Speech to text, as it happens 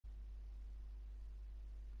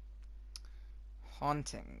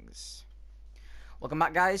Hauntings. Welcome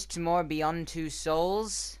back, guys, to more Beyond Two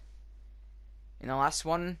Souls. In the last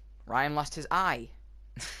one, Ryan lost his eye.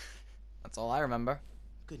 That's all I remember.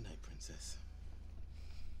 Good night, Princess.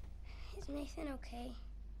 Is Nathan okay?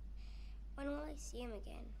 When will I see him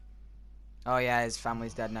again? Oh yeah, his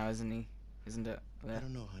family's dead now, isn't he? Isn't it? I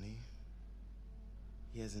don't know, honey.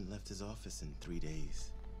 He hasn't left his office in 3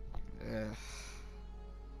 days. Ugh.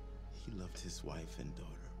 He loved his wife and daughter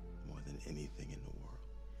more than anything in the world.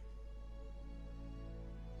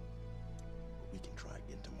 But we can try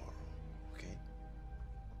again tomorrow, okay?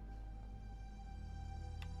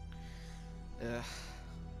 Ugh.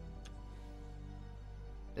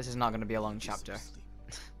 This is not going to be a long chapter.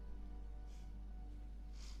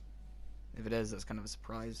 If it is, that's kind of a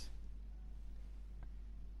surprise.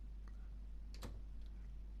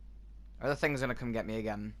 Are the things gonna come get me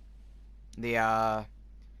again? The I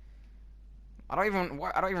don't even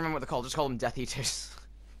remember what they're called. Just call them Death Eaters.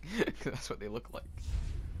 That's what they look like.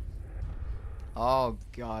 Oh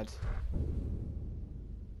god,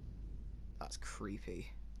 that's creepy.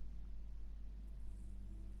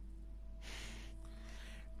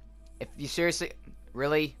 If you seriously,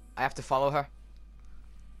 really, I have to follow her.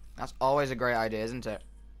 That's always a great idea, isn't it?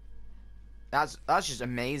 That's just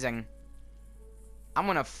amazing. I'm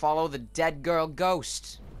gonna follow the dead girl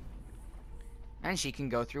ghost. And she can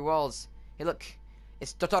go through walls. Hey look,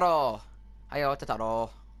 it's Totoro. Hiyo, Totoro.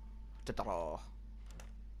 Totoro.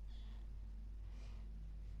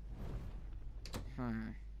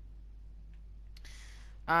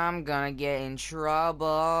 I'm gonna get in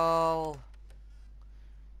trouble.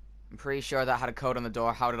 I'm pretty sure that had a code on the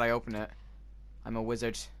door. How did I open it? I'm a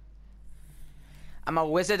wizard. I'm a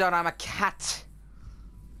wizard or I'm a cat.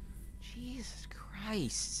 Jesus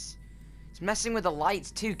Christ. It's messing with the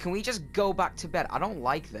lights too. Can we just go back to bed? I don't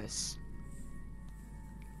like this.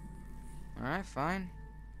 Alright, fine.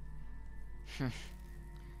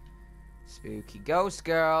 Spooky ghost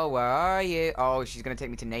girl, where are you? Oh, she's gonna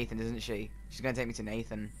take me to Nathan, isn't she? She's gonna take me to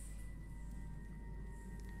Nathan.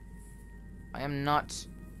 I am not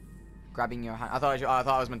grabbing your hand. I thought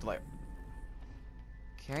I was meant to like...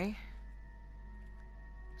 Okay.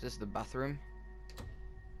 Is this the bathroom?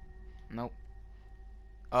 Nope.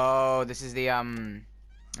 Oh, this is the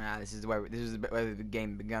this is where the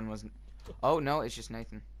game began, wasn't it? Oh no, it's just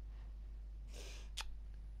Nathan.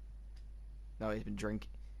 No, he's been drinking.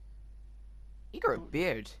 He grew a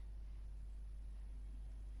beard.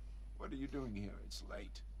 What are you doing here? It's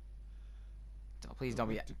late. Oh, please don't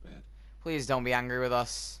be. To bed. Please don't be angry with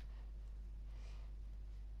us.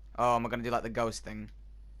 Oh, am I gonna do like the ghost thing?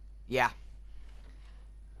 Yeah.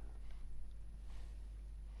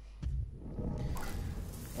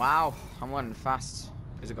 Wow, I'm learning fast.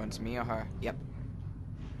 Is it going to me or her? Yep.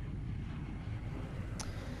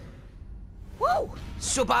 Woo!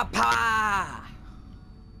 Super power!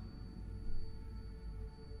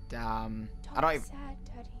 Damn. I don't even. Sad,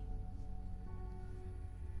 Daddy.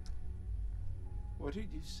 What did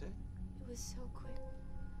you say? It was so quick.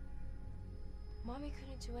 Mommy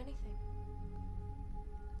couldn't do anything.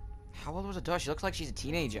 How old was her daughter? She looks like she's a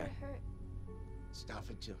teenager. It hurt. Stop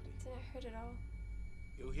it, Jodie. It didn't hurt at all.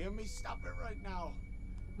 You hear me? Stop it right now.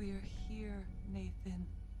 We're here, Nathan.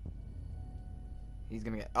 He's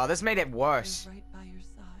gonna get. Oh, this made it worse. We're right by your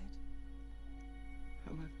side.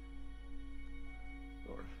 Helen.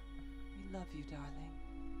 Laura. We love you, darling.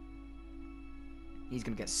 He's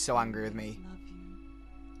gonna get so angry with me. We love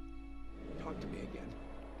you. Talk to me again.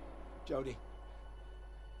 Jodie.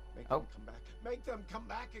 Make Oh. them come back. Make them come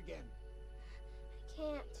back again. I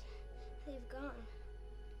can't. They've gone.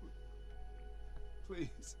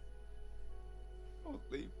 Please. Don't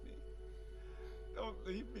leave me. Don't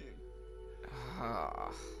leave me.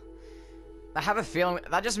 I have a feeling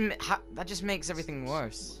that just makes everything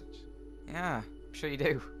worse. Yeah, I'm sure you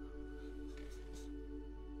do.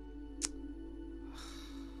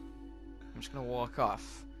 I'm just gonna walk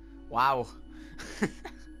off. Wow.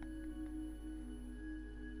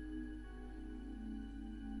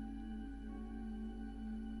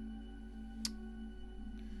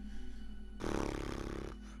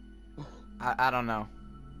 I don't know.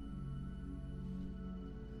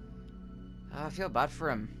 I feel bad for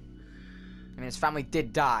him. I mean, his family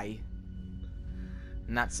did die.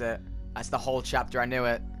 And that's it. That's the whole chapter. I knew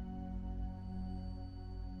it.